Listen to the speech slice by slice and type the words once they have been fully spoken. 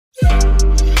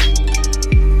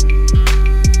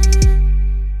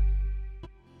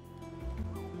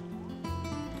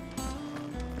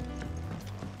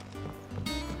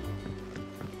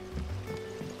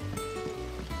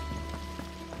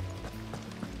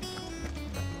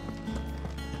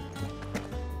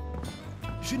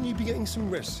Shouldn't you be getting some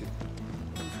rest soon?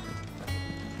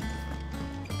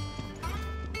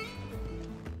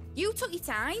 You took your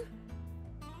time.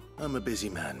 I'm a busy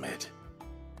man, Mid.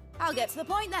 I'll get to the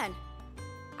point then.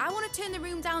 I want to turn the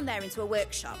room down there into a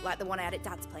workshop like the one I had at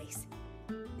Dad's place.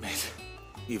 Mid,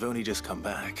 you've only just come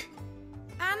back.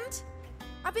 And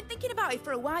I've been thinking about it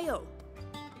for a while.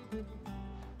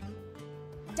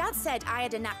 Dad said I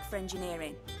had a knack for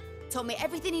engineering, told me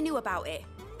everything he knew about it,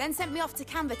 then sent me off to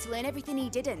Canva to learn everything he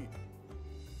didn't.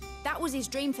 That was his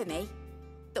dream for me,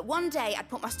 that one day I'd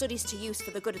put my studies to use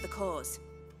for the good of the cause.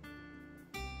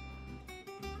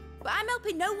 But I'm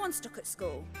helping no one stuck at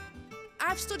school.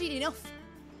 I've studied enough.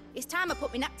 It's time I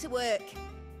put my knack to work.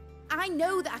 I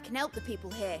know that I can help the people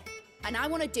here, and I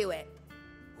want to do it.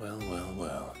 Well, well,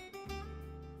 well.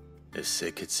 If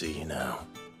Sid could see you now.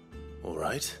 All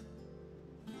right?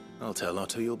 I'll tell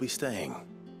Otto you'll be staying.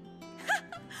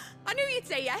 I knew you'd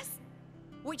say yes.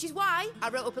 Which is why I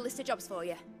wrote up a list of jobs for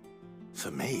you.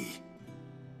 For me?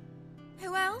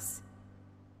 Who else?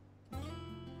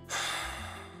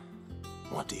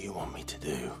 What do you want me to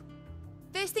do?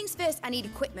 First things first, I need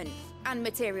equipment and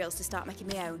materials to start making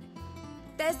my own.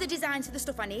 There's the designs for the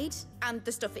stuff I need, and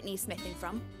the stuff it needs smithing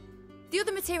from. The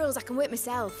other materials I can work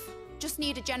myself. Just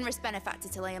need a generous benefactor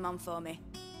to lay them on for me.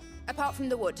 Apart from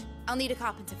the wood, I'll need a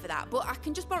carpenter for that, but I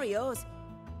can just borrow yours.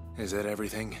 Is that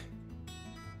everything?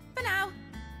 For now.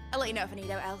 I'll let you know if I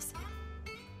need out else.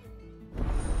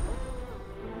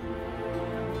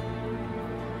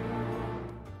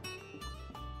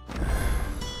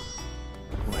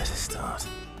 Where to start?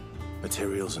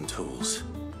 Materials and tools.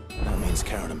 That means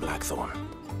Karen and Blackthorn.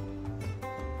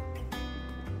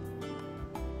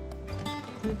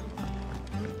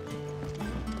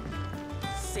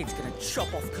 Sid's gonna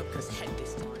chop off Kupka's head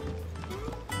this time.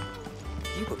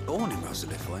 You were born in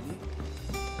Rosalith, weren't you?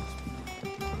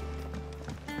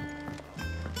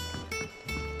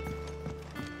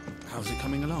 How's it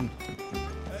coming along?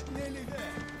 Nearly there.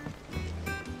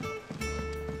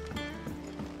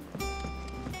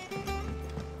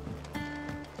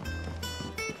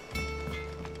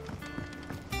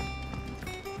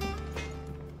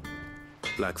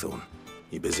 Blackthorn,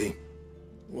 you busy?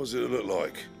 What's it look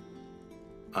like?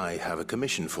 I have a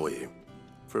commission for you.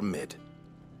 From Mid.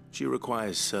 She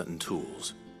requires certain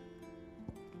tools.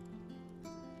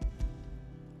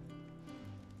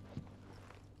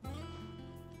 Do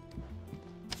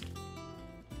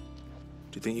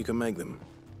you think you can make them?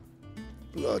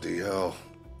 Bloody hell.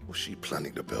 What's she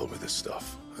planning to build with this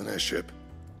stuff? An airship?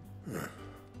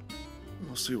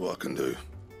 I'll see what I can do.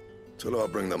 Tell her I'll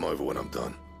bring them over when I'm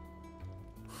done.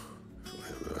 If I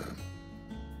ever am.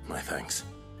 My thanks.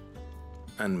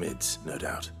 And Mid's, no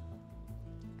doubt.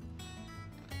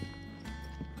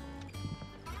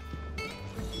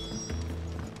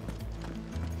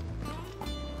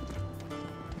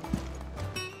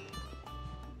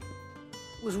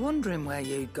 Was wondering where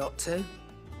you'd got to.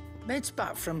 Mid's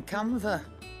back from Canva.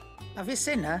 Have you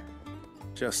seen her?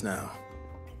 Just now.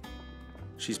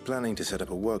 She's planning to set up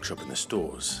a workshop in the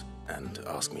stores and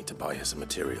ask me to buy her some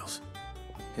materials.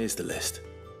 Here's the list.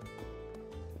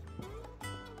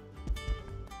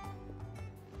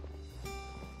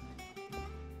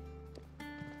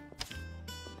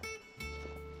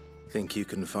 Think you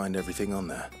can find everything on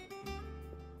there?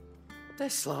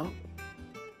 This lot.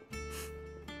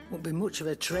 Wouldn't be much of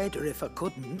a trader if I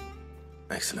couldn't.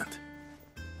 Excellent.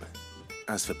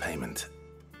 As for payment...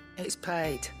 It's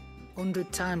paid.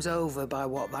 100 times over by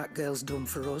what that girl's done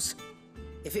for us.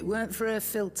 If it weren't for her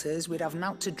filters, we'd have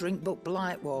naught to drink but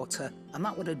blight water, and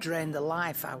that would have drained the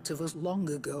life out of us long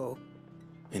ago.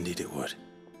 Indeed it would.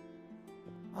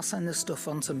 I'll send the stuff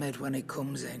on to Mid when it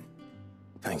comes in.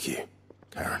 Thank you,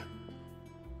 Karen.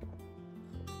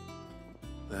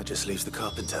 That just leaves the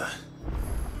carpenter.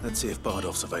 Let's see if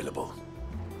Bardolph's available.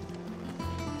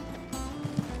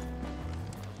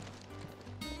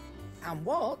 And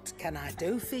what can I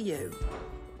do for you?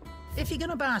 If you're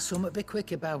gonna buy something, be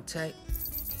quick about it.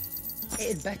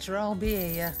 It'd better all be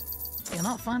here. You'll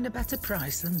not find a better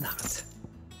price than that.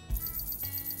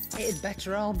 It'd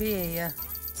better all be here.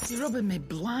 You're rubbing me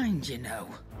blind, you know.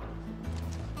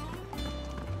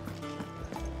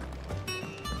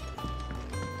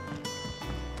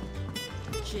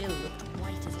 Jill looked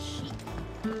white as a sheet.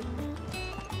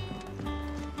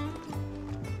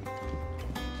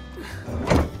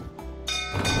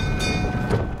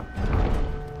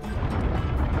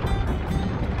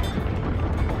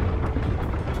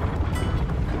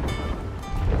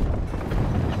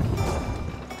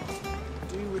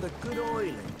 Do with a good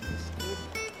oiling.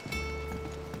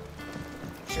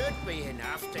 Should be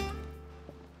enough to...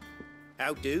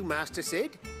 How do, Master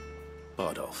Sid?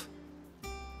 Bardolph,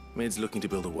 Mid's looking to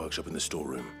build a workshop in the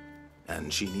storeroom,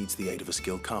 and she needs the aid of a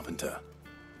skilled carpenter.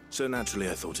 So naturally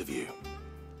I thought of you.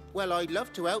 Well, I'd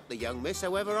love to help the young miss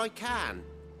however I can.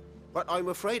 But I'm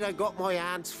afraid I got my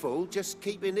hands full just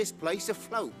keeping this place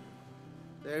afloat.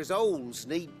 There's holes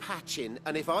need patching,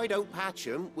 and if I don't patch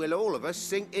them, we'll all of us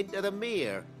sink into the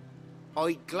mere.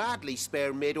 I'd gladly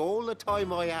spare Mid all the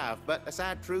time I have, but the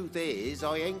sad truth is,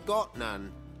 I ain't got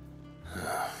none.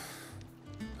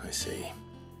 I see.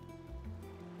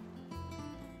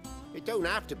 It don't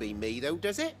have to be me, though,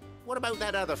 does it? What about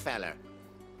that other fella?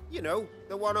 You know,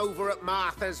 the one over at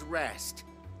Martha's Rest.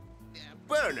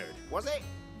 Bernard, was it?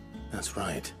 That's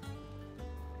right.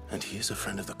 And he is a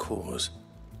friend of the cause.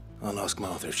 I'll ask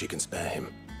Martha if she can spare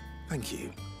him. Thank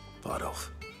you, Bardolph.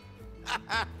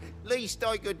 Least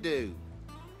I could do.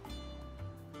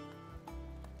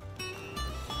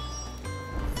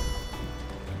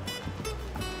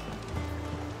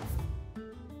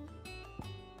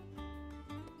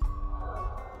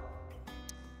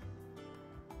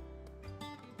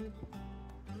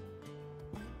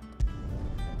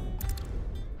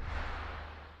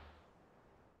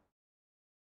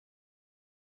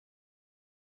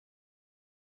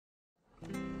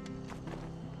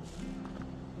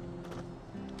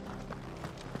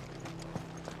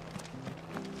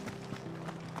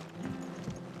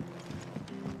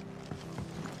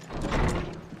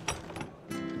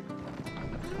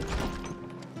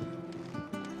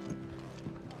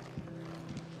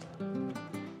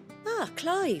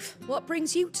 Clive, what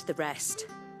brings you to the Rest?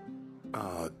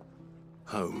 Our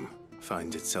home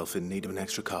finds itself in need of an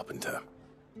extra carpenter.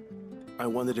 I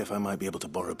wondered if I might be able to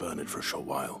borrow Bernard for a short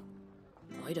while.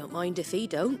 I don't mind if he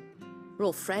don't. We're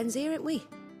all friends here, aren't we?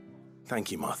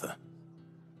 Thank you, Martha.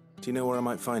 Do you know where I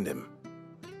might find him?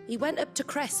 He went up to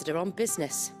Cressida on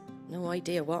business. No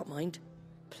idea what, mind.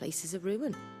 Place is a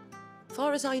ruin.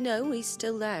 Far as I know, he's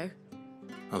still there.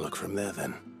 I'll look for him there,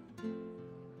 then.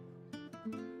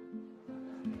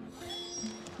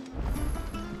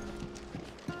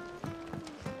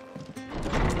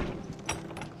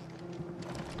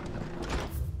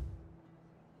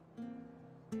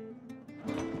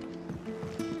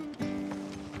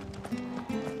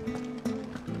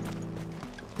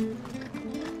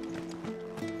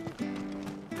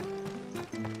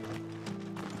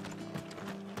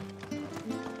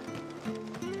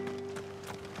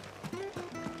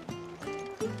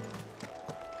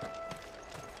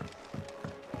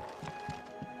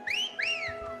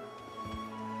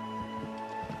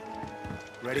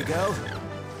 Ready, go?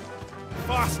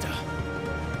 Faster!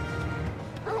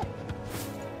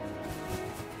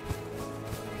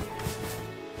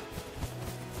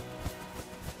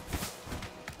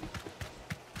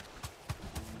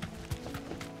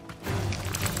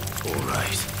 All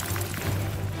right.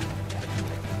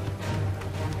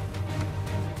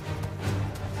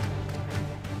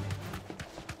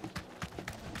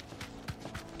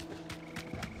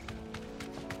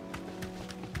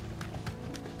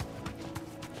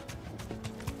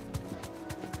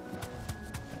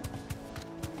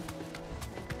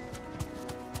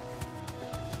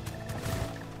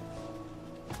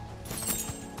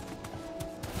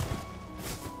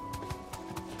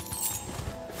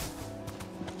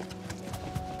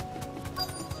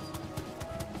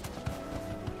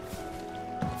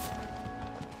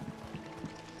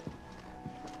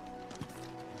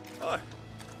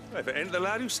 If it ain't the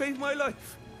lad who saved my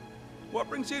life. What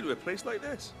brings you to a place like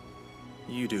this?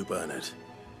 You do, Bernard.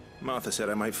 Martha said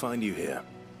I might find you here.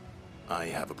 I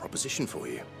have a proposition for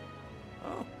you.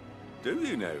 Oh, do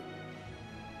you now?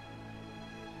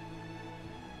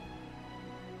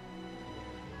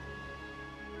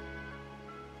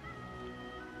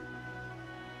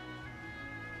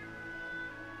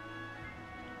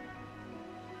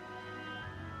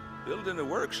 Building a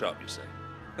workshop, you say?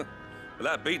 Well,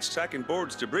 that beats tacking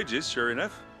boards to bridges, sure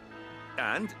enough.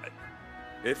 And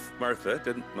if Martha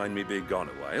didn't mind me being gone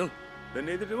a while, then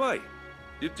neither do I.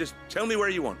 You just tell me where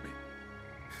you want me.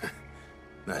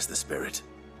 That's the spirit.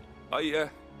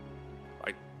 I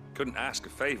couldn't ask a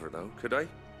favor, though, could I?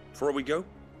 Before we go?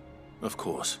 Of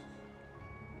course.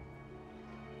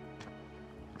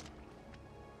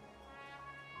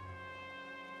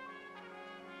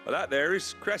 Well, that there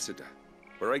is Cressida,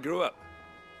 where I grew up.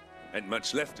 Ain't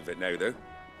much left of it now, though.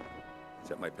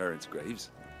 Except my parents' graves.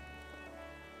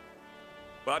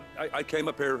 But I came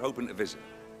up here hoping to visit.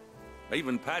 I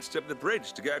even patched up the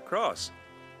bridge to get across.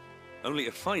 Only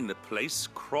to find the place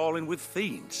crawling with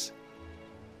fiends.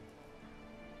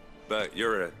 But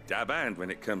you're a dab hand when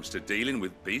it comes to dealing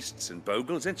with beasts and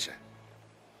bogles, ain't you?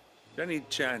 Any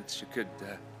chance you could,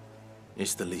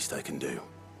 It's the least I can do.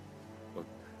 Well,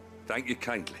 thank you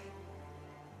kindly.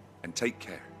 and take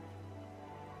care.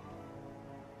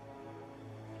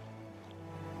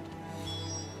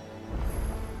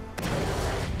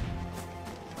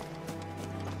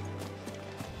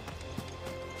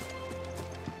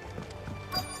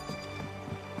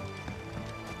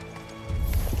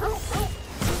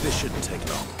 This shouldn't take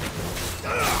long.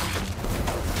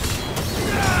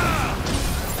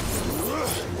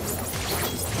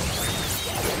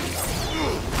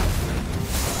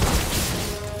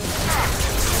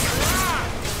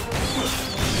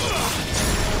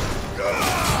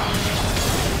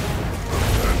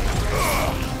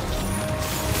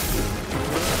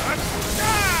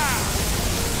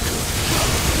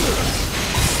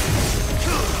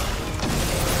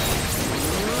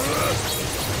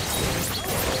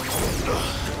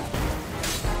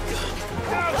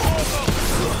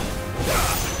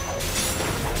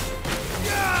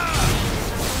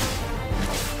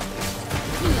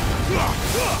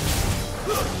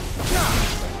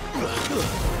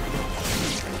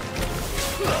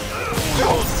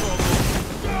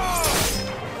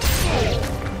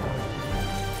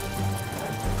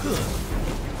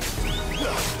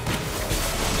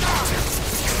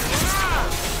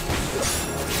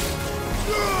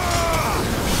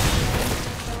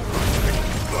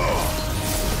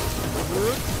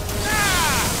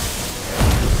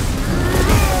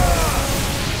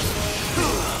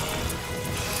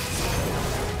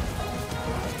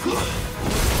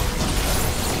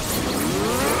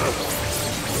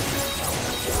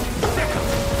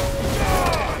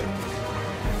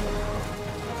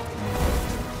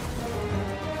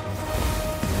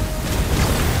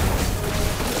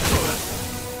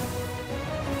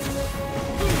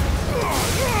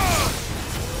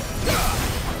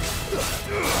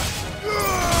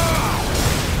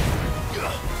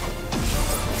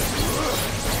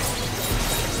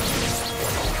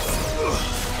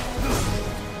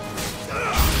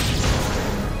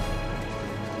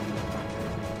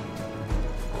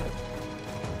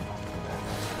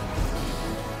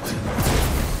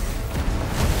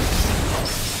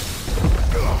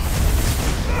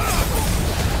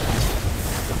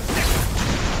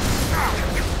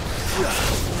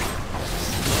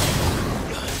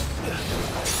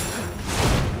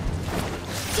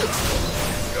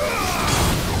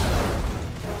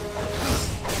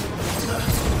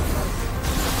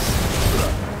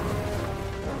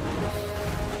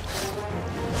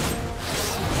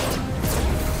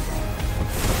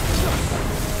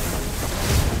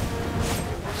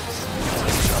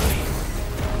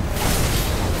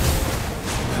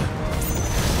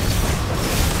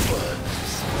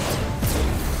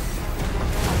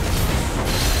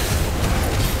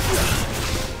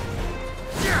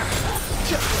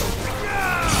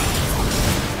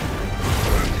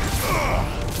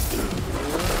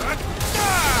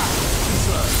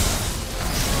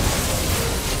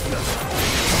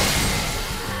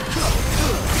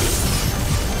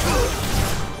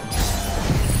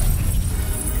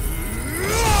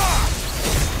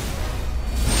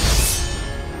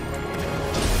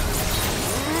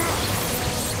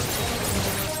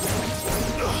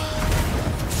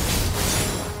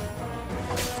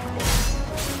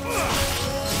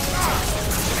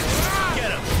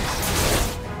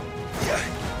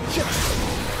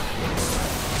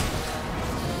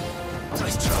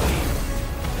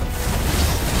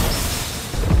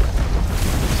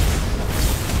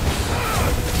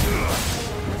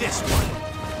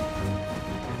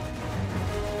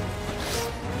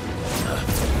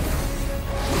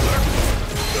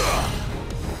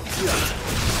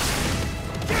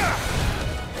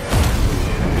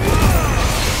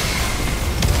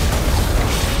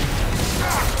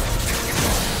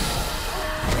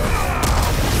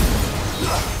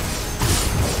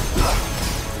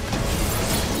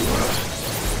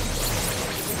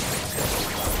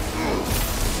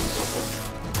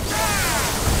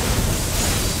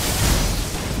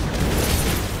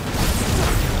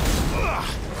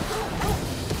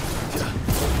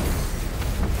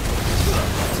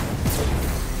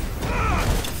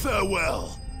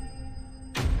 Farewell.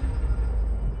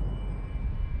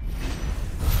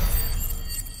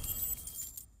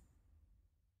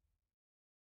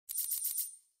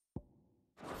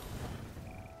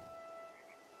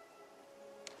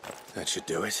 That should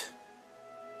do it.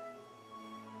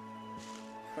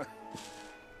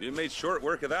 You made short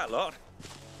work of that lot.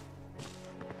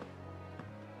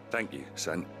 Thank you,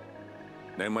 son.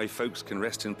 Now my folks can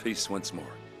rest in peace once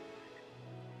more.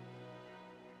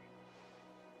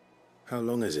 How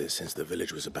long is it since the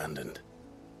village was abandoned?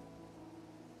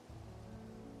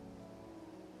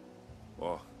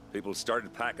 Oh, people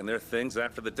started packing their things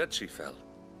after the duchy fell.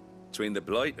 Between the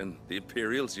Blight and the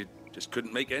Imperials, you just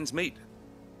couldn't make ends meet.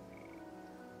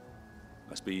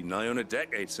 Must be nigh on a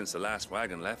decade since the last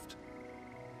wagon left.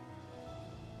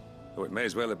 Oh, it may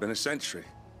as well have been a century,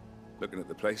 looking at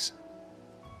the place.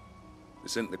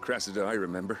 This isn't the Cressida I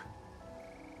remember.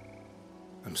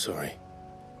 I'm sorry.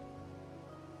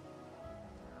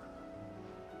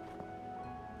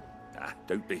 Ah,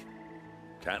 don't be.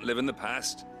 Can't live in the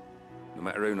past, no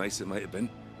matter how nice it might have been.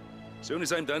 As soon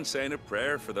as I'm done saying a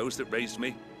prayer for those that raised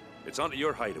me, it's onto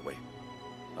your hideaway.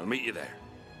 I'll meet you there.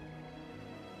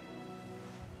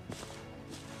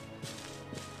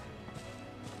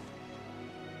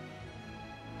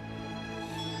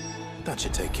 That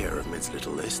should take care of Mid's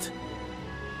little list.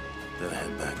 Better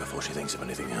head back before she thinks of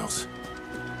anything else.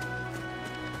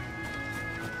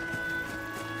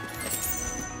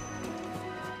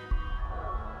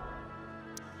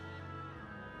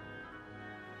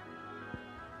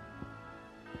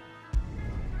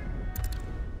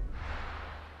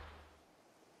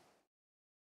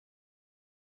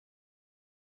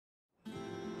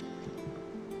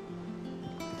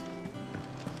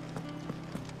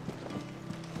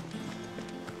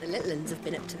 The little uns have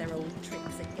been up to their old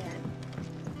tricks again.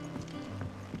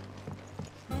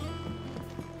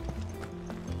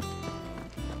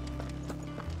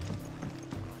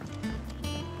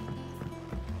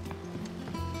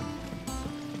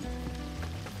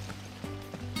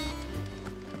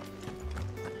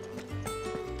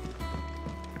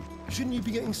 Shouldn't you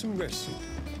be getting some rest?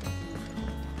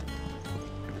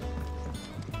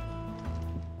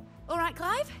 All right,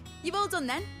 Clive. You've all done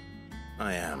then?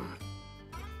 I am.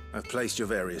 I've placed your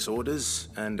various orders,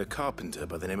 and a carpenter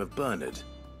by the name of Bernard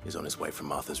is on his way from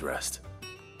Martha's Rest.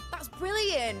 That's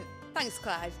brilliant. Thanks,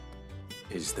 Clive.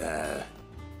 Is there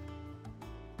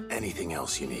anything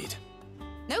else you need?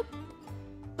 Nope.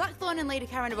 Blackthorn and Lady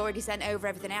Karen have already sent over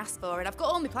everything I asked for, and I've got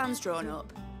all my plans drawn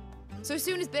up. So as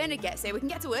soon as Bernard gets here, we can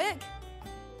get to work.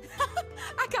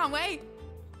 I can't wait.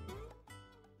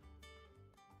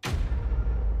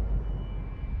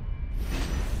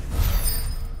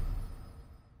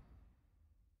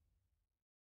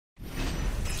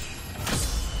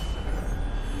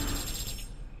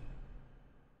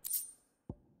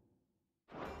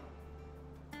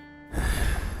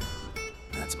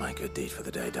 That's my good deed for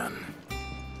the day done.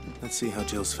 Let's see how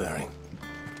Jill's faring.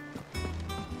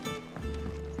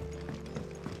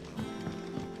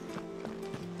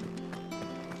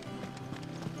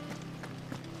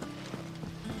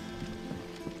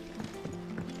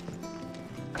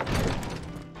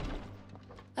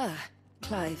 Ah,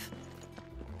 Clive.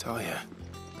 Talia,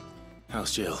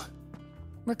 how's Jill?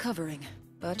 Recovering,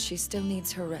 but she still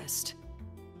needs her rest.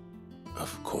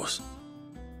 Of course.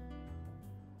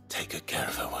 Take good care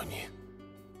of her, won't you?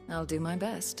 I'll do my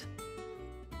best.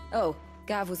 Oh,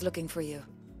 Gav was looking for you.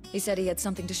 He said he had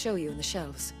something to show you in the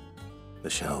shelves. The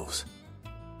shelves?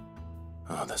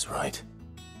 Oh, that's right.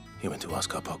 He went to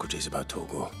ask Hippocrates about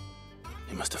Torgor.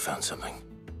 He must have found something.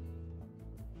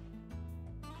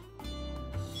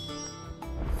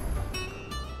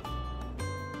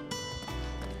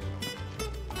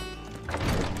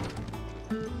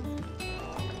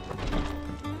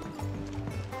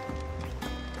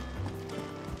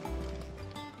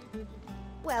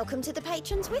 Welcome to the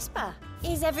Patron's Whisper.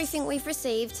 Is everything we've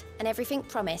received and everything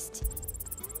promised?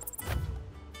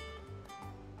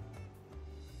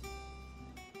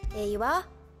 Here you are.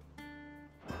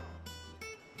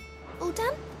 All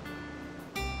done?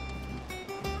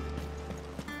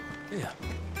 Yeah.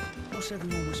 What's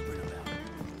everyone whispering about?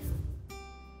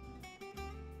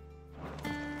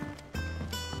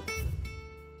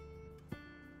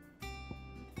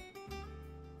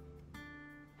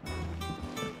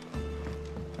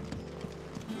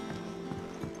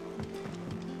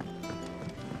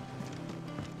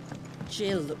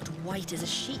 Jill looked white as a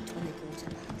sheet when they brought her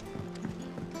back.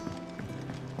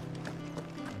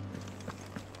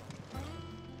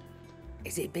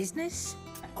 Is it business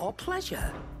or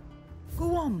pleasure?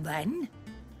 Go on, then.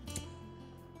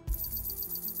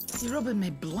 You're rubbing me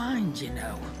blind, you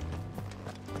know.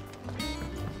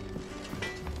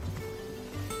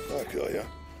 Okay, yeah.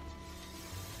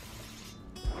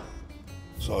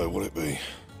 So, what'll it be?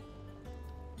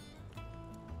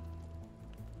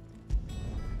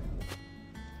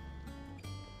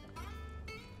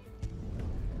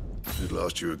 Should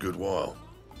last you a good while.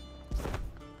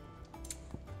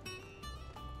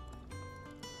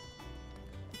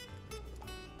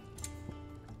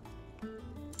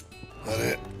 That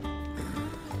it?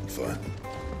 Fine.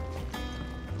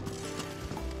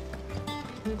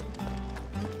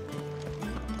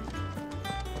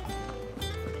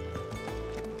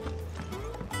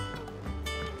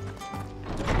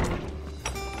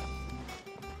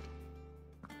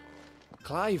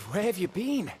 Clive, where have you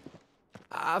been?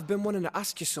 I've been wanting to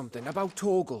ask you something about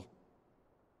Torgal.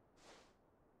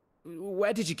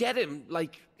 Where did you get him,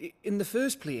 like, in the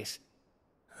first place?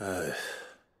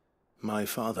 My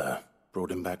father brought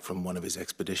him back from one of his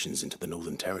expeditions into the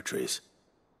Northern Territories.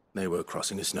 They were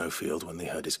crossing a snowfield when they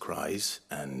heard his cries,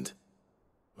 and,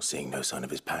 seeing no sign of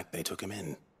his pack, they took him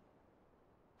in.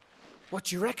 What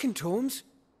do you reckon, Tomes?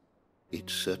 It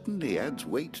certainly adds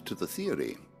weight to the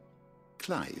theory.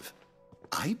 Clive,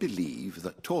 I believe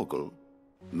that Torgal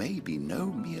may be no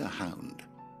mere hound,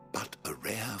 but a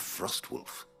rare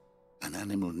frostwolf, an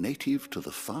animal native to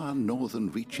the far northern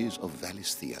reaches of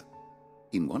Valisthea.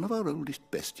 In one of our oldest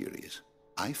bestiaries,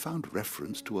 I found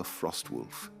reference to a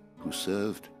frostwolf who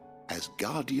served as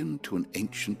guardian to an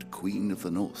ancient queen of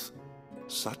the north.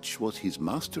 Such was his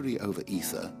mastery over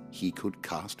ether, he could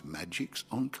cast magics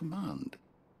on command.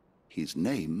 His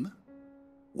name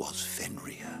was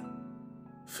Fenrir.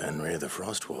 Fenrir the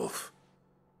Frostwolf.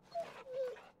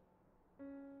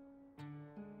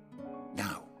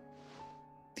 Now,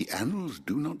 the annals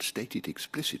do not state it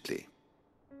explicitly,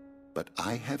 but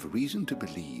I have reason to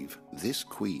believe this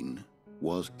queen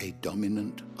was a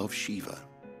dominant of Shiva,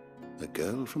 a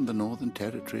girl from the Northern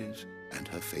Territories and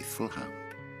her faithful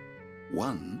hound.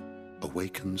 One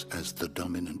awakens as the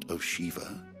dominant of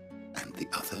Shiva, and the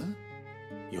other?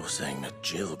 You're saying that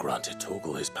Jill granted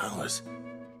Torgal his powers?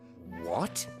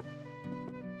 What?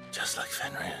 Just like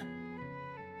Fenrir.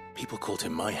 People called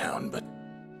him my hound, but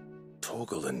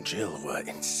Torgal and Jill were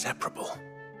inseparable.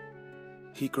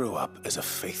 He grew up as a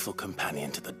faithful companion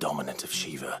to the dominant of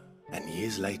Shiva, and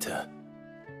years later,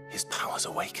 his powers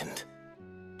awakened,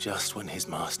 just when his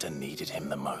master needed him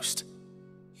the most.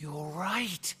 You're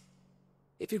right.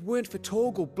 If it weren't for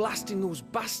Torgal blasting those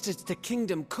bastards to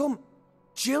Kingdom Come,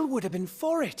 Jill would have been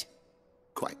for it.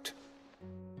 Quite.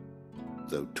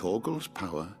 Though Torgal's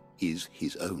power is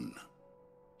his own,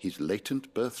 his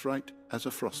latent birthright as a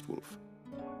Frostwolf,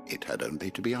 it had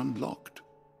only to be unlocked.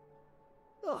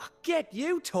 Oh, get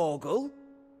you, Torgal!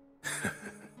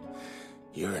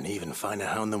 You're an even finer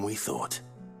hound than we thought.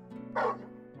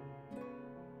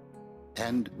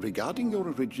 And regarding your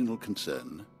original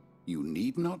concern, you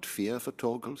need not fear for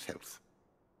Torgal's health.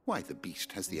 Why, the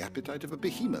beast has the appetite of a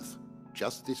behemoth.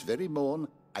 Just this very morn,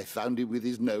 I found him with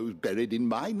his nose buried in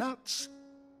my nuts.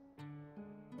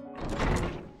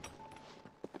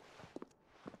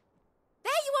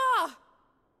 There you are!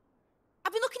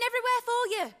 I've been looking everywhere for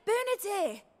you. Bernard's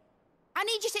here. I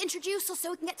need you to introduce us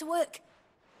so we can get to work.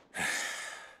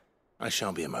 I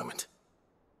shan't be a moment.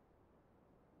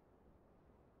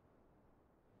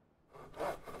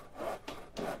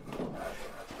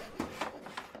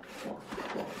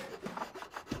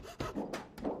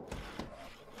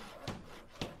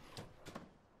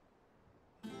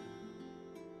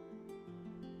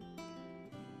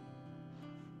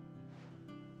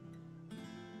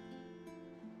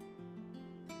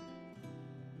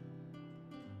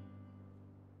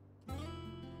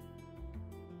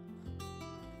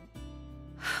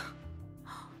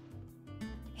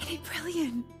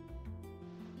 Brilliant.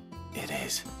 It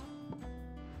is.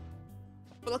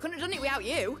 Well, I couldn't have done it without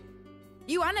you.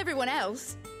 You and everyone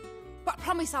else. But I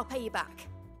promise I'll pay you back.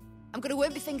 I'm gonna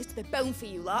work my fingers to the bone for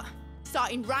you lot.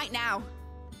 Starting right now.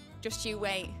 Just you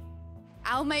wait.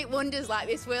 I'll make wonders like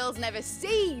this world's never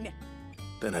seen.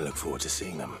 Then I look forward to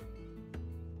seeing them.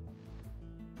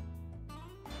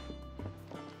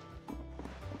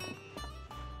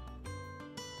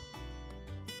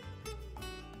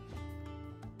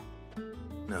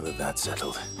 Now that that's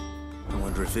settled, I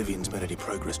wonder if Vivian's made any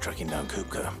progress tracking down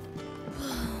Kupka.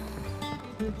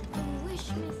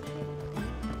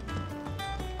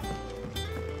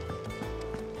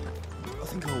 I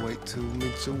think I'll wait till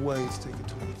Mid's away to take a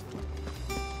tour.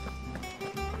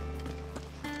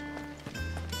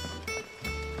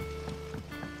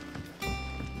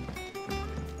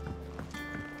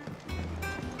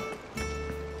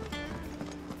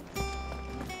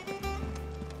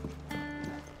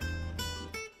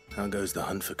 How goes the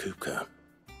hunt for Kupka?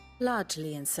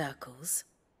 Largely in circles.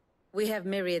 We have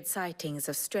myriad sightings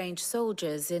of strange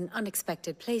soldiers in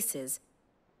unexpected places,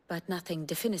 but nothing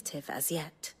definitive as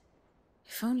yet.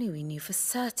 If only we knew for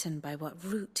certain by what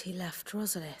route he left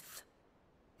Rosalith.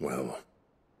 Well,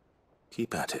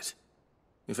 keep at it.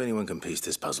 If anyone can piece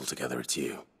this puzzle together, it's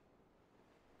you.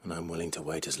 And I'm willing to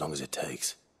wait as long as it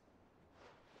takes.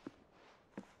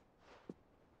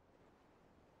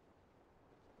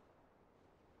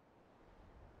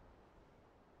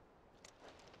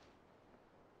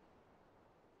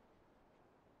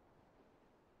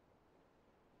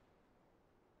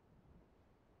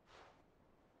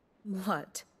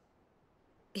 What?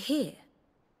 Here?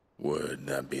 Would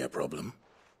that be a problem?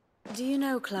 Do you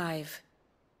know, Clive,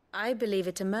 I believe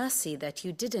it a mercy that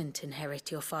you didn't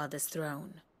inherit your father's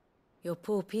throne. Your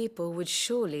poor people would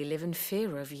surely live in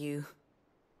fear of you.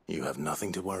 You have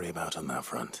nothing to worry about on that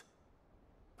front.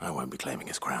 I won't be claiming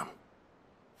his crown.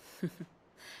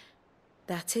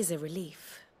 That is a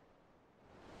relief.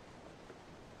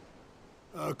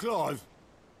 Clive,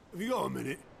 have you got a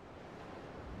minute?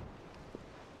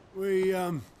 We,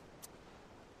 have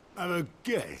a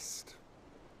guest.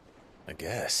 A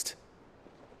guest?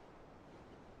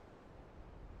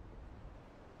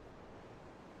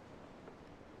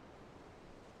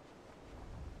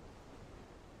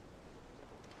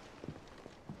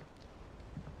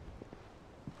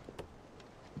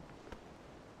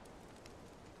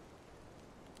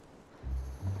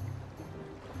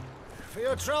 For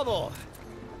your trouble.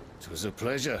 It was a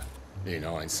pleasure, in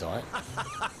hindsight.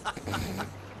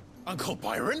 Uncle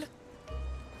Byron?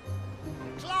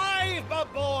 Clive, my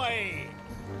boy!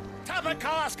 Tap a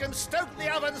cask and stoke the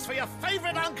ovens for your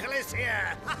favourite uncle is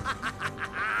here!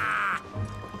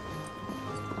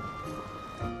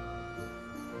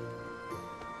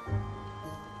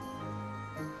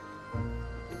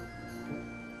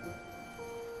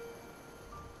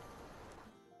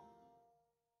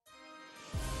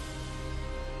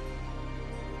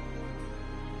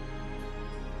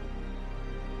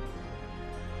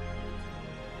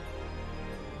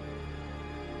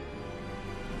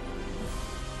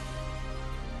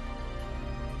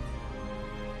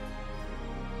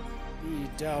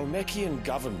 The Dalmekian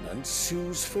government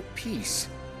sues for peace.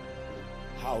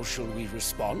 How shall we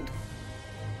respond?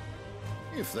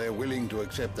 If they're willing to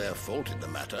accept their fault in the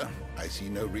matter, I see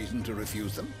no reason to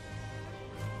refuse them.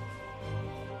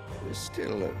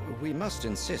 Still, we must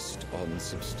insist on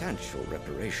substantial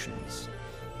reparations.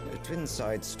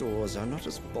 Twinside stores are not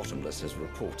as bottomless as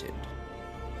reported.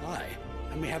 Aye,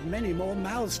 and we have many more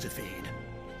mouths to feed.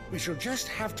 We shall just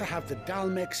have to have the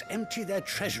Dalmeks empty their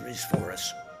treasuries for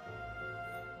us.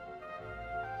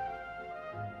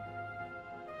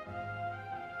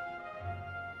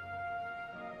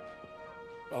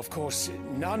 Of course,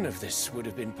 none of this would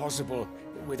have been possible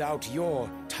without your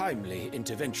timely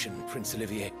intervention, Prince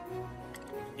Olivier.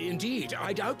 Indeed,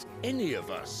 I doubt any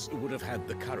of us would have had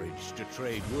the courage to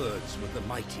trade words with the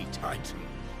mighty Titan,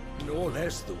 nor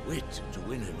less the wit to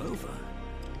win him over.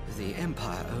 The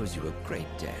Empire owes you a great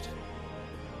debt.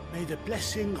 May the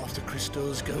blessing of the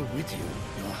crystals go with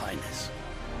you, Your Highness.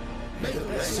 May the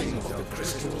blessing of the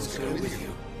crystals go with you.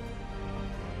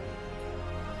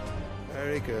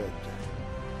 Very good.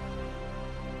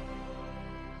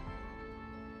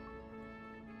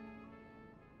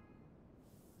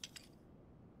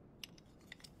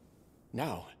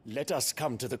 Now, let us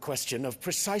come to the question of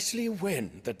precisely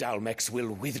when the Dalmeks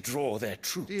will withdraw their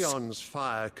troops. Dion's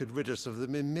fire could rid us of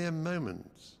them in mere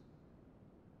moments.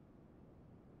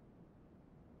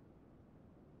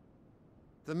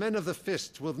 The men of the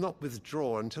Fist will not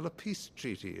withdraw until a peace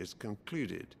treaty is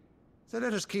concluded. So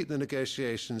let us keep the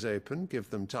negotiations open, give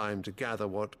them time to gather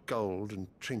what gold and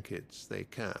trinkets they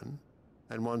can,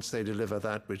 and once they deliver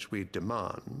that which we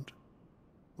demand,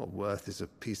 what worth is a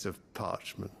piece of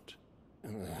parchment?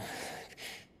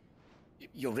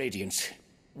 Your Radiance,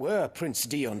 were Prince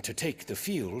Dion to take the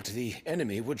field, the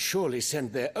enemy would surely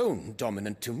send their own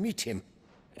dominant to meet him.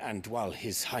 And while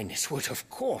His Highness would of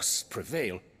course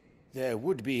prevail, there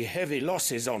would be heavy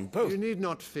losses on both. You need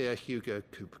not fear Hugo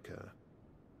Kupka.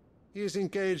 He is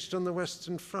engaged on the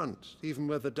Western Front. Even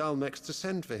were the Dalmeks to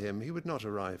send for him, he would not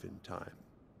arrive in time.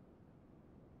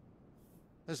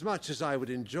 As much as I would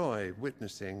enjoy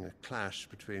witnessing a clash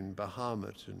between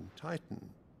Bahamut and Titan,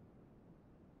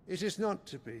 it is not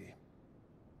to be.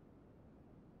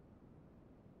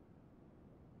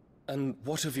 And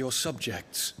what of your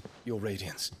subjects, Your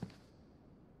Radiance?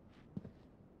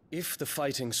 If the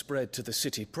fighting spread to the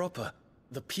city proper,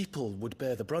 the people would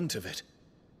bear the brunt of it.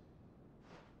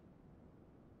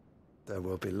 There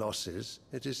will be losses,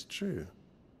 it is true.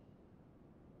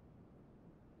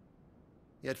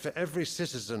 Yet for every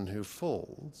citizen who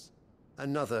falls,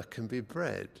 another can be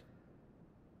bred.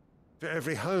 For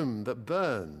every home that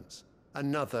burns,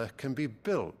 another can be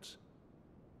built.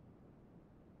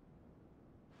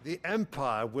 The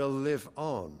Empire will live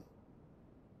on.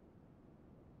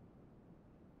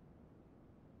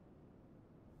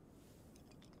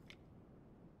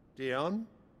 Dion?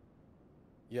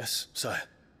 Yes, sire.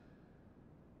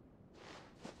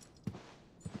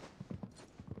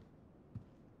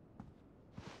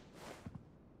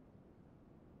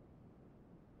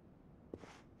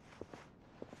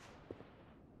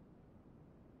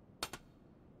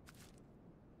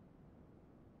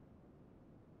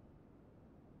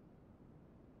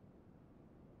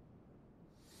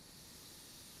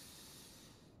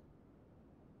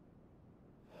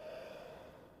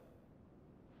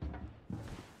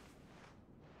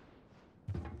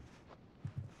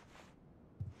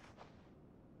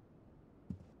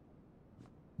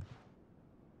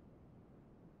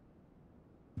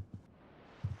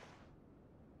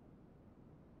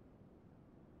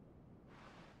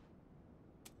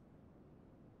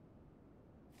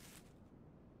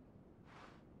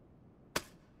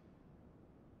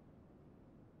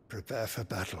 Prepare for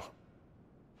battle.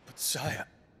 But sire...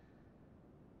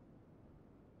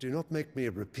 Do not make me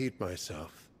repeat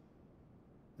myself.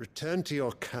 Return to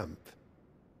your camp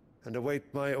and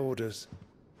await my orders.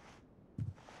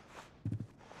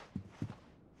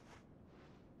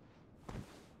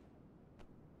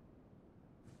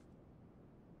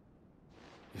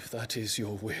 If that is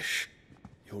your wish,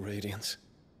 Your Radiance,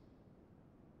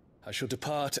 I shall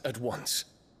depart at once.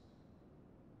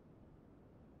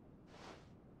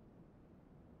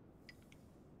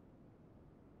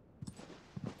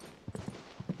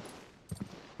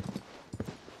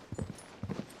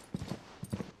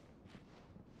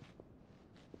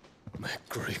 May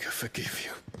Gregor forgive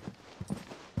you.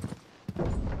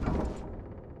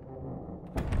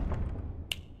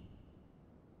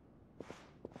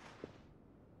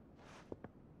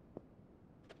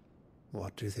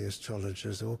 What do the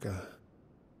astrologers augur?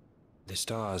 The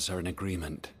stars are in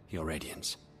agreement, Your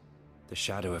Radiance. The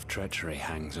shadow of treachery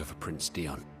hangs over Prince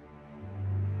Dion.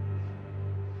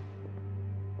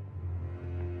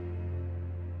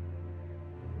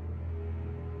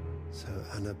 So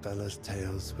Annabella's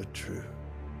tales were true.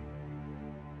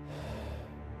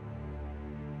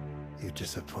 You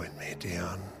disappoint me,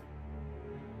 Dion.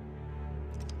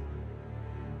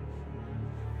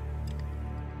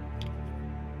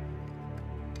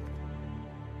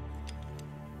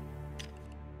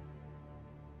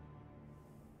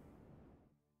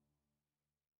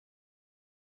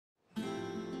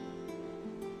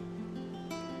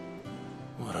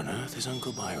 What on earth is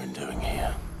Uncle Byron doing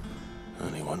here?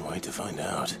 Only one way to find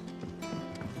out.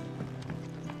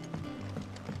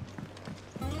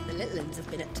 The little ones have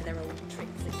been up to their old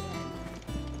tricks again.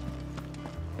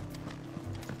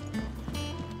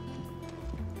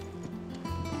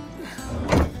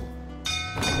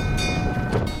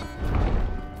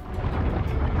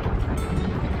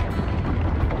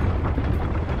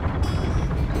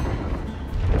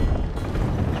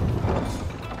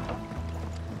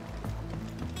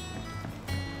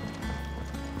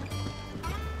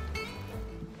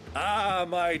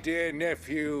 My dear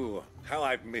nephew, how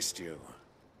I've missed you.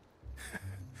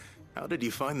 How did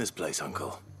you find this place,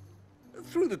 Uncle?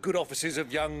 Through the good offices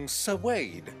of young Sir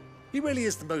Wade. He really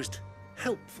is the most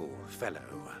helpful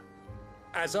fellow.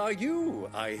 As are you,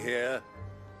 I hear.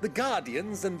 The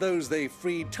Guardians and those they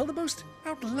freed tell the most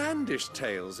outlandish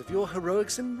tales of your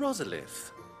heroics in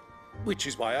Rosalith. Which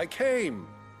is why I came,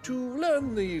 to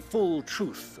learn the full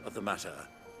truth of the matter.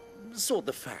 Sort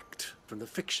the fact from the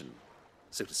fiction,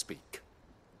 so to speak.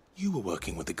 You were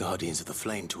working with the Guardians of the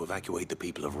Flame to evacuate the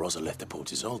people of Rosalith to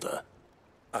Port Isolde.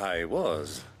 I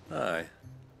was, aye.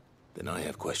 Then I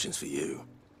have questions for you.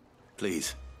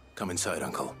 Please, come inside,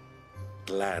 Uncle.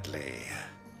 Gladly.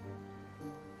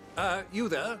 You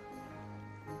there?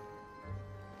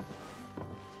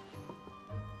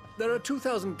 There are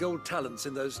 2,000 gold talents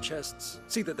in those chests.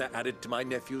 See that they're added to my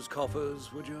nephew's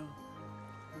coffers, would you?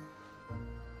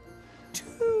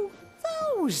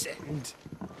 2,000?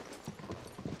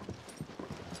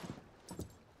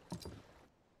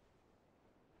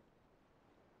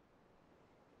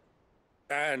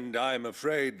 And I'm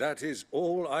afraid that is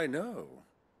all I know.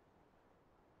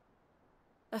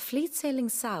 A fleet sailing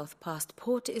south past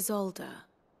Port Isolde.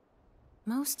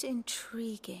 Most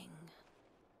intriguing.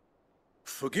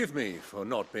 Forgive me for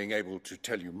not being able to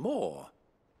tell you more.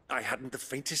 I hadn't the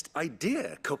faintest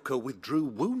idea Kupka withdrew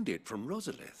wounded from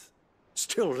Rosalith.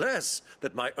 Still less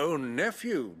that my own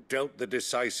nephew dealt the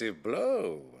decisive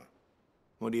blow.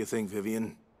 What do you think,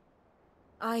 Vivian?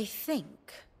 I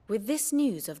think, with this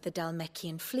news of the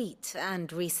Dhalmekian fleet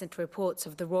and recent reports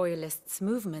of the Royalists'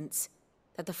 movements,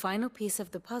 that the final piece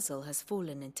of the puzzle has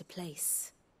fallen into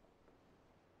place.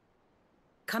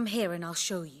 Come here and I'll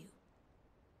show you.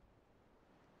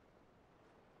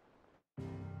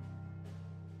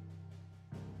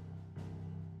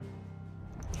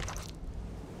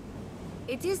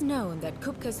 It is known that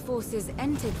Kupka's forces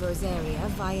entered Rosaria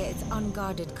via its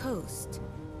unguarded coast.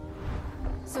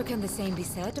 So can the same be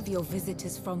said of your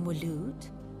visitors from Waloed?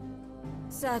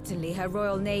 Certainly her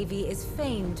Royal Navy is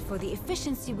famed for the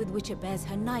efficiency with which it bears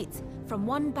her knights from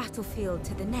one battlefield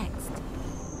to the next.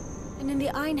 And in the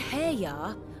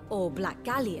Einherjar, or Black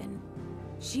Galleon,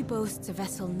 she boasts a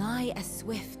vessel nigh as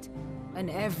swift, and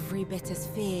every bit as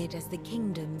feared as the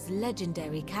kingdom's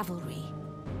legendary cavalry.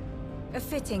 A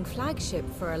fitting flagship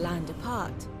for a land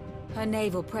apart, her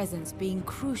naval presence being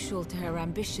crucial to her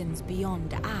ambitions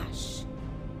beyond Ash.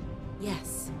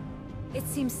 Yes, it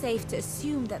seems safe to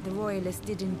assume that the Royalists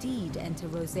did indeed enter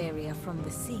Rosaria from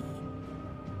the sea.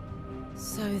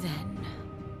 So then,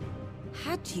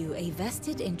 had you a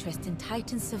vested interest in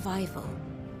Titan's survival,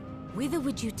 whither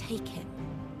would you take him?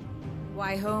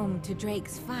 Why, home to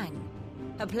Drake's Fang,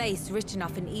 a place rich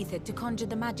enough in ether to conjure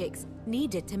the magics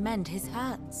needed to mend his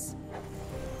hurts.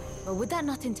 But would that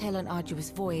not entail an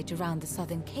arduous voyage around the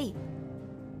Southern Cape?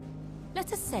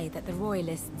 Let us say that the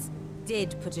Royalists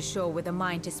did put ashore with a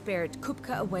mind to spirit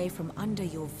Kupka away from under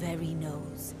your very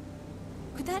nose.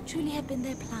 Could that truly have been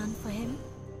their plan for him?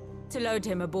 To load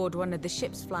him aboard one of the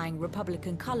ships flying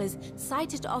Republican colors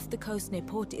sighted off the coast near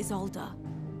Port Isolde.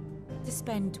 To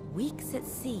spend weeks at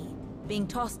sea, being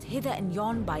tossed hither and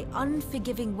yon by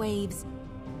unforgiving waves,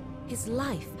 his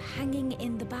life hanging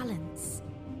in the balance.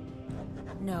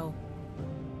 No.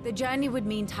 The journey would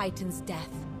mean Titan's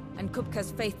death, and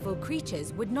Kupka's faithful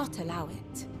creatures would not allow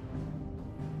it.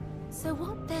 So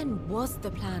what then was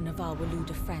the plan of our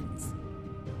Waluda friends?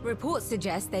 Reports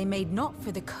suggest they made not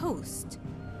for the coast,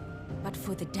 but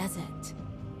for the desert.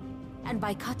 And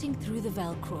by cutting through the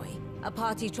Velcroy, a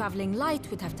party traveling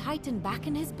light would have Titan back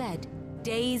in his bed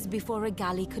days before a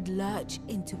galley could lurch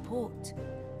into port.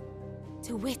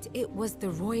 To wit, it was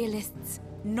the Royalists,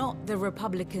 not the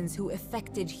Republicans, who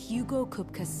effected Hugo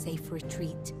Kupka's safe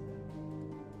retreat.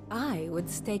 I would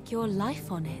stake your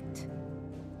life on it.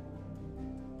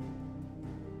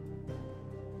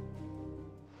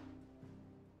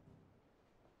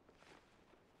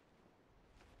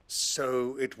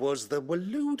 So it was the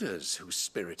Waludas who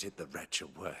spirited the wretch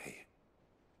away.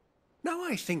 Now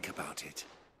I think about it,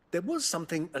 there was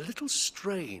something a little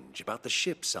strange about the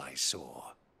ships I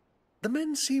saw. The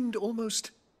men seemed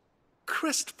almost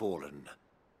crestfallen,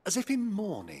 as if in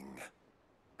mourning,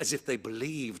 as if they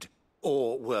believed,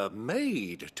 or were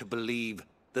made to believe,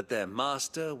 that their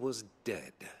master was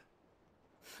dead.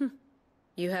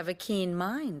 You have a keen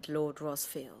mind, Lord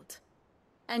Rosfield.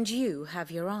 And you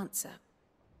have your answer.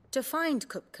 To find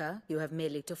Kupka, you have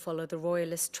merely to follow the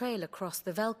Royalist trail across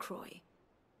the Velcroy.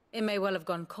 It may well have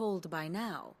gone cold by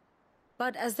now,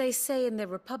 but as they say in the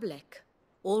Republic,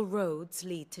 all roads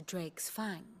lead to Drake's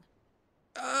Fang.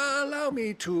 Allow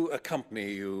me to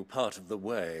accompany you part of the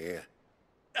way.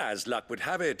 As luck would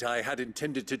have it, I had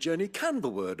intended to journey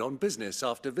Canberward on business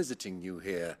after visiting you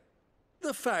here.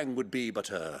 The Fang would be but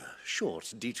a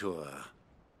short detour.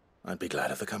 I'd be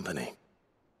glad of the company.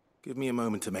 Give me a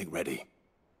moment to make ready.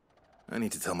 I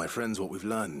need to tell my friends what we've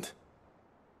learned,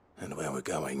 and where we're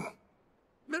going.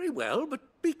 Very well, but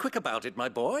be quick about it, my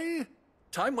boy.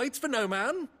 Time waits for no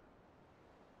man.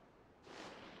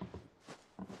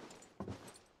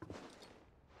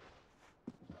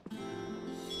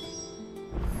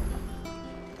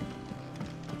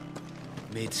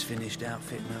 Mid's finished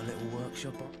outfitting our little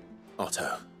workshop.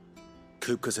 Otto,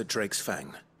 Kupka's at Drake's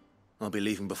Fang. I'll be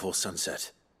leaving before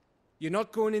sunset. You're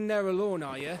not going in there alone,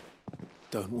 are you?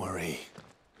 Don't worry.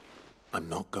 I'm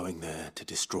not going there to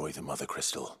destroy the Mother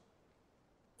Crystal.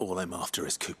 All I'm after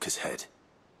is Kupka's head.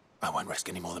 I won't risk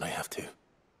any more than I have to.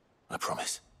 I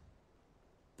promise.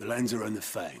 The Lanza and the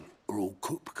Fang are all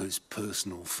Kupka's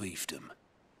personal fiefdom.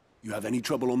 You have any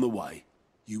trouble on the way,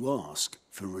 you ask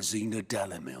for Rosina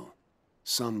Dalimil.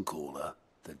 Some call her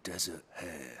the Desert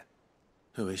Hare.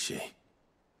 Who is she?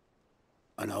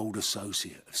 An old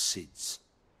associate of Sid's,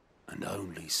 and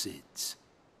only Sid's.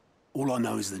 All I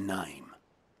know is the name,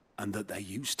 and that they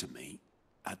used to meet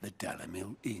at the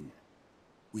Dalimil Inn.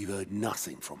 We've heard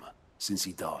nothing from her since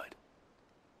he died.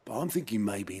 But I'm thinking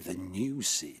maybe the new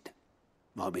Sid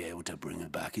might be able to bring her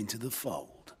back into the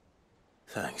fold.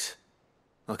 Thanks.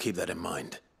 I'll keep that in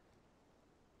mind.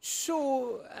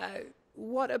 So,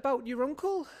 what about your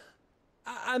uncle?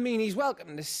 I mean, he's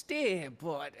welcome to stay,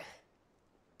 but...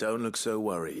 Don't look so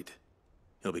worried.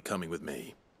 He'll be coming with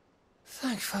me.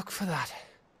 Thank fuck for that.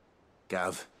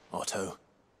 Gav, Otto,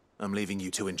 I'm leaving you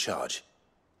two in charge.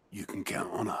 You can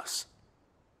count on us.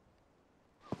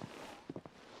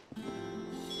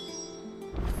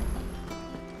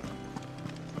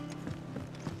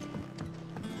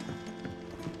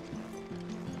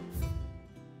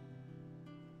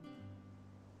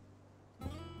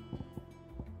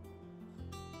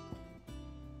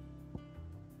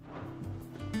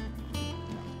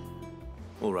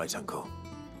 All right, Uncle.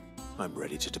 I'm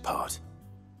ready to depart.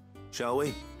 Shall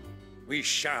we? We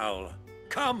shall.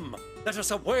 Come, let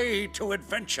us away to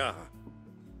adventure.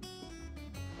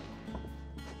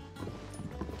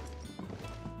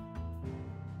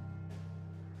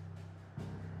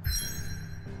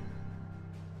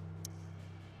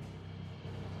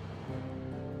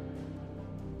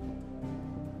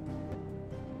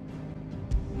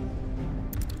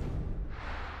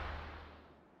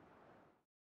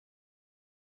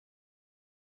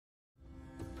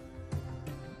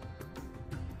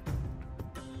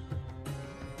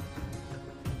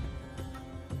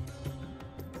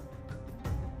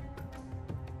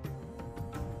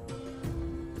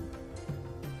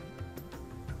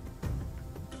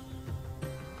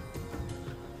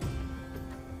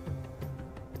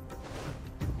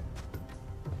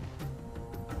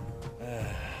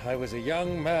 I was a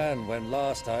young man when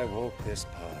last I walked this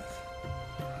path.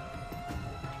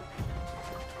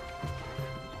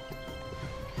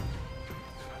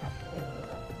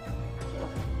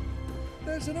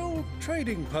 There's an old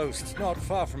trading post not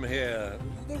far from here.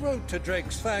 The road to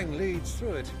Drake's Fang leads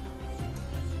through it.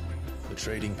 The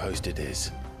trading post it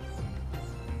is.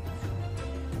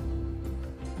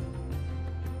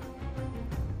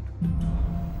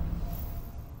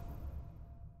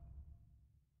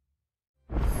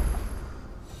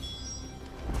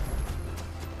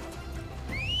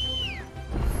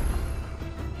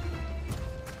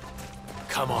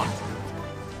 Come on.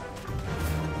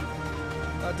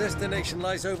 Our destination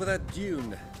lies over that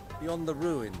dune, beyond the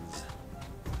ruins.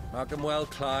 Mark them well,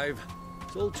 Clive.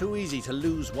 It's all too easy to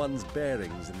lose one's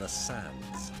bearings in the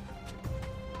sands.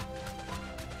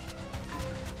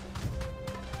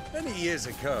 Many years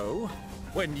ago,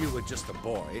 when you were just a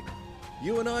boy,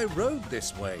 you and I rode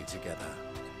this way together,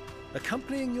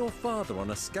 accompanying your father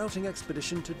on a scouting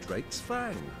expedition to Drake's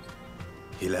Fang.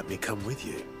 He let me come with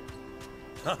you.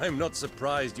 I'm not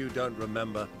surprised you don't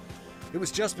remember. It was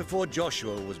just before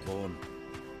Joshua was born.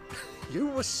 You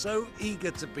were so eager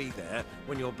to be there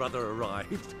when your brother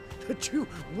arrived that you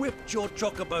whipped your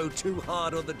chocobo too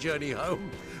hard on the journey home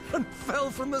and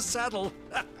fell from the saddle.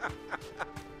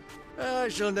 I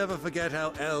shall never forget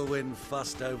how Elwyn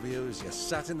fussed over you as you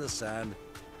sat in the sand,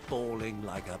 bawling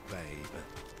like a babe.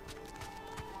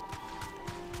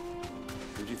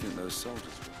 Who do you think those soldiers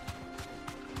were?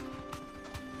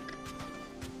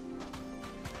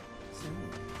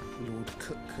 Lord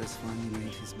Cook has finally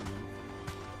made his move.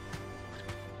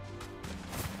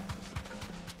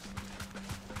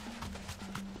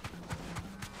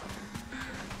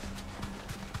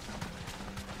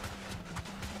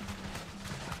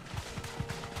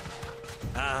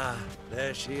 Ah,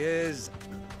 there she is.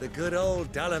 The good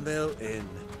old Dalimil Inn.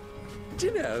 Do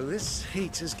you know, this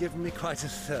heat has given me quite a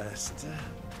thirst.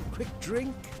 Quick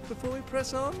drink before we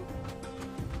press on?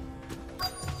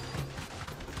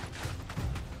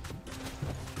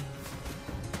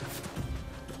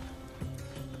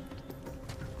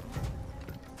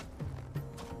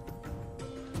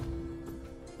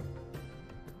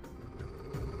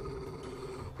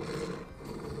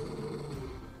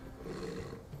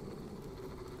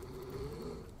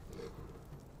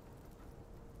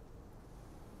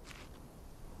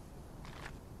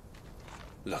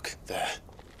 Look, there.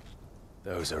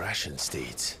 Those are Ashen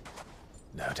steeds.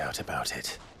 No doubt about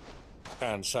it.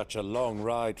 And such a long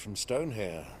ride from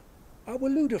Stonehair. Our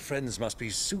Waluda friends must be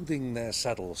soothing their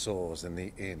saddle sores in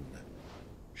the inn.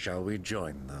 Shall we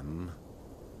join them?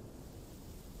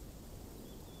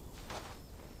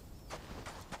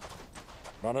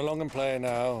 Run along and play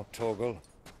now, Torgal.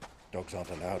 Dogs aren't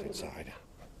allowed inside.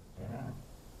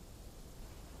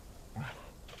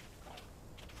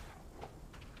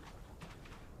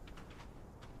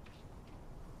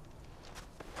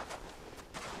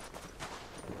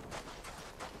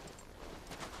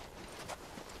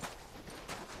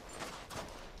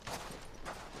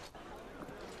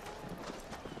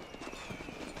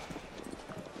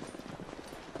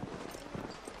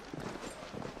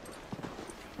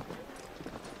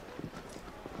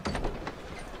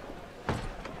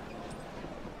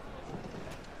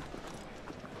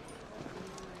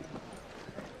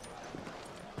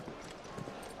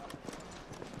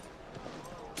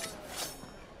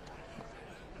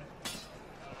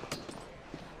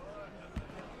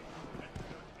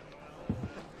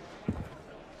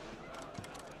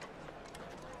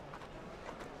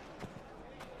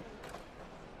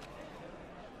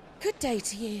 Good day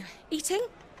to you. Eating?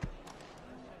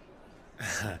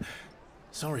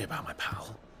 Sorry about my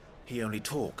pal. He only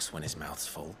talks when his mouth's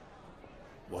full.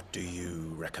 What do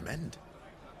you recommend?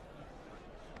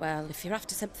 Well, if you're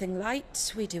after something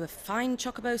light, we do a fine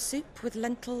chocobo soup with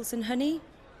lentils and honey.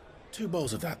 2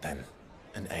 bowls of that, then.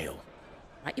 An ale.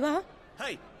 Right you are.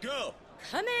 Hey, girl!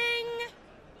 Coming!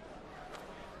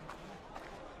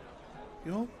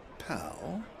 Your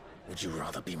pal? Would you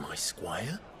rather be my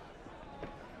squire?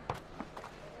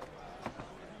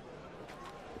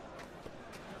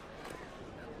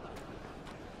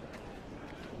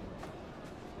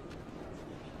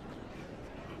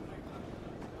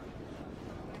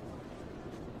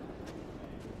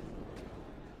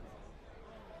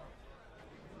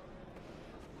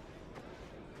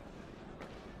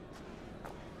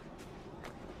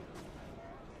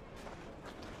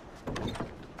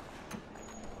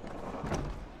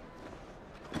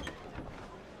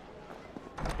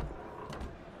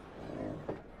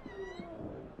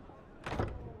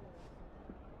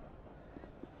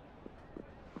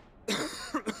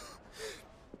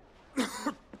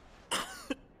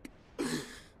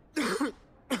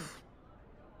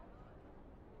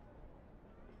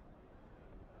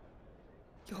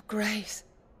 Grace,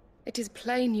 it is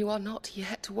plain you are not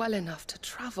yet well enough to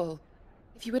travel.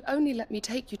 If you would only let me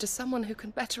take you to someone who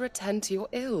can better attend to your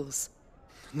ills.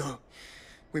 No,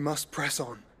 we must press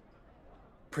on.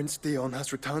 Prince Dion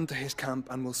has returned to his camp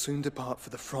and will soon depart for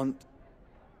the front.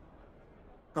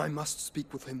 I must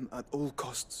speak with him at all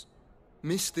costs.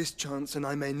 Miss this chance and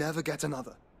I may never get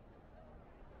another.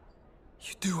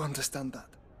 You do understand that?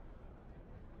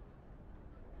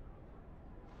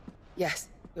 Yes,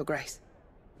 Your Grace.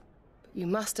 But you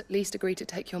must at least agree to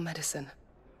take your medicine.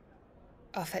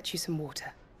 I'll fetch you some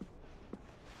water.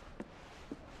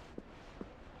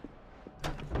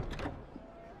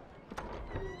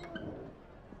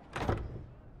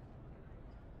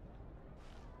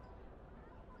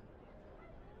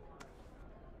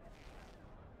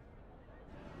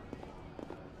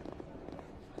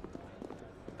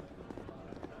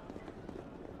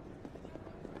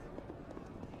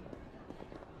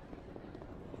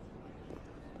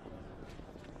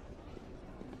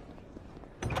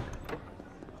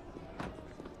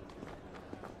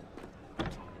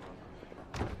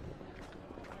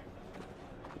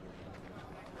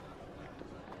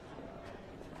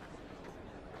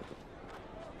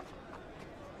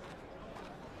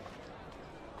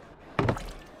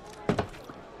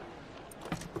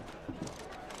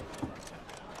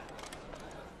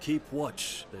 Keep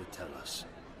watch, they tell us.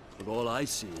 But all I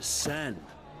see is sand.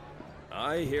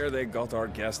 I hear they got our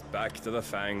guest back to the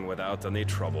Fang without any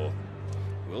trouble.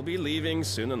 We'll be leaving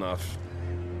soon enough.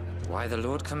 Why the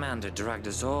Lord Commander dragged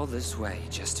us all this way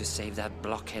just to save that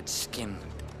blockhead skin,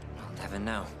 I'll never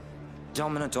know.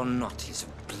 Dominant or not, he's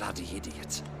a bloody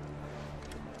idiot.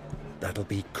 That'll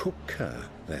be Cooker,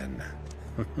 then.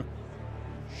 Well,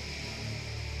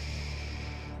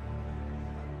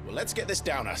 let's get this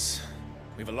down us.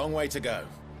 We've a long way to go.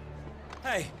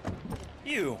 Hey,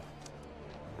 you!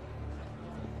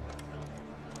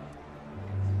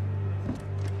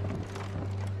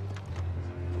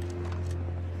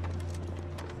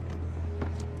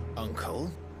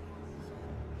 Uncle?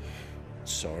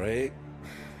 Sorry.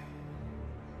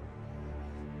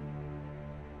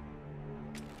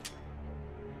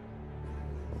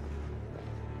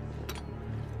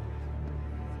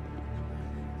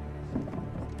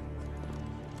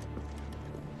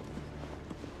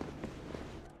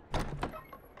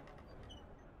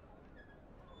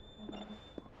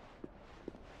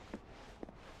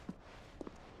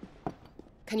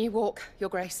 Can you walk, Your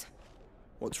Grace?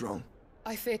 What's wrong?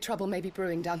 I fear trouble may be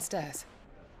brewing downstairs.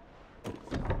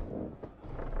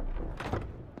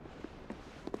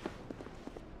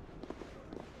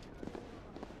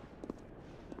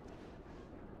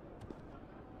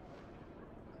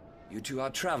 You two are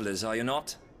travelers, are you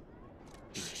not?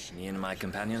 Me and my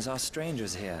companions are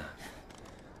strangers here.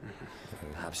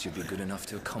 Perhaps you'd be good enough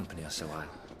to accompany us a while.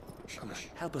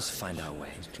 Help us find our way.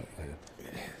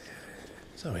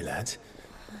 Sorry, lads,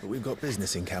 but we've got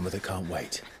business in camera that can't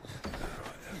wait.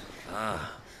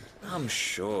 Ah, I'm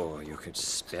sure you could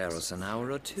spare us an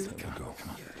hour or two. Come on.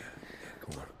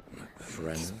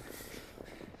 Friend.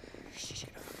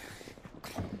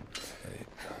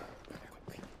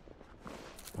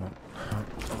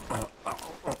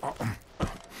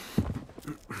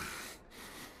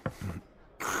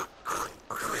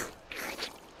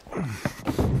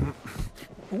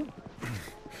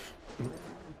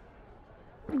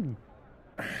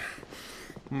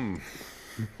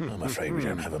 I'm afraid we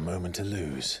don't have a moment to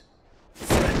lose.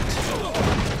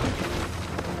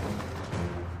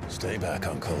 Stay back,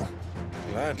 Uncle.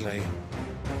 Gladly.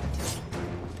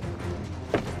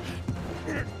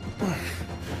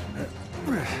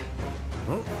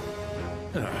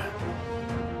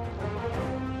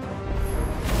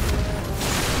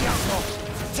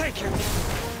 Take it!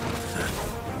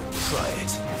 Try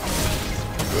it.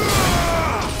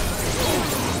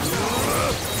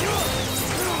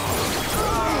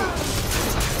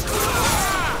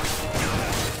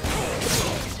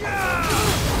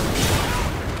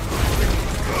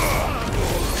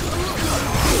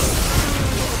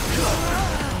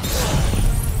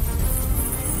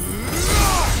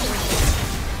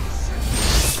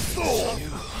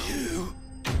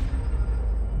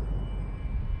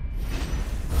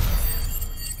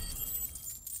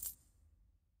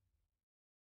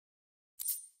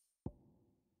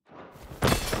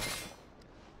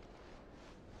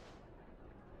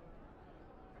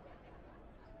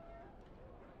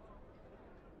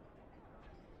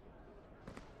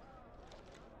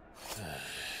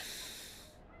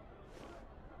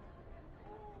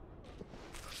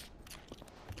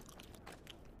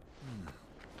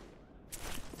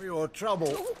 For your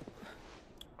trouble.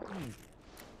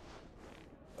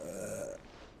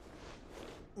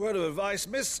 Word of advice,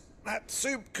 miss. That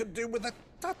soup could do with a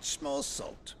touch more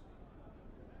salt.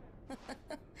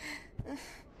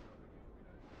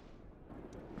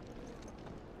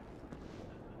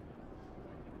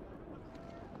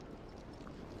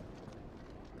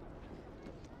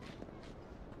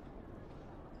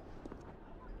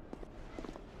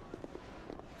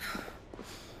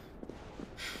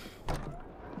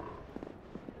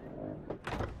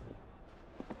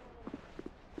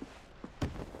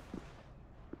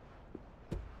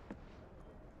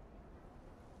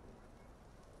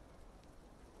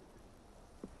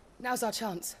 Now's our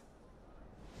chance.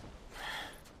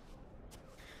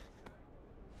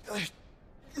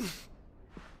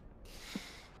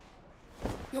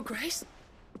 Your Grace?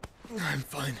 I'm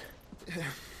fine.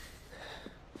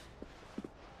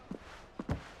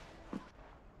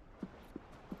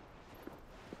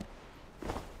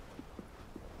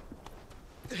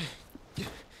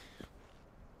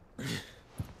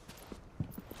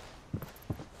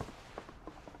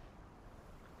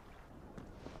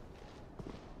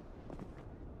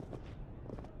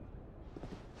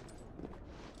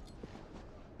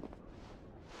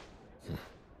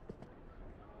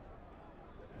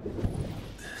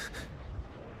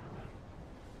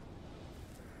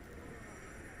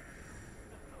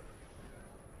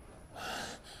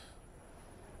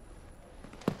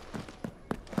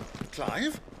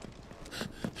 Clive?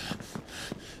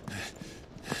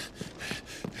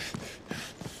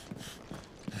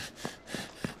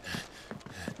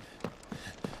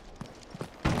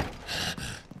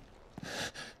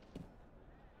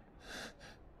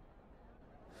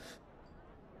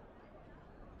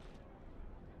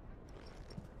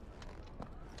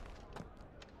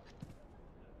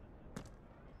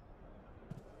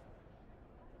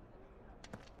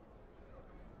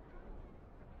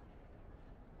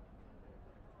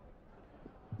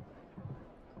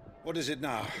 What is it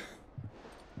now?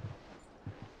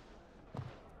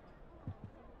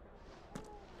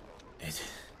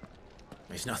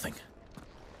 It's nothing.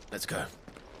 Let's go.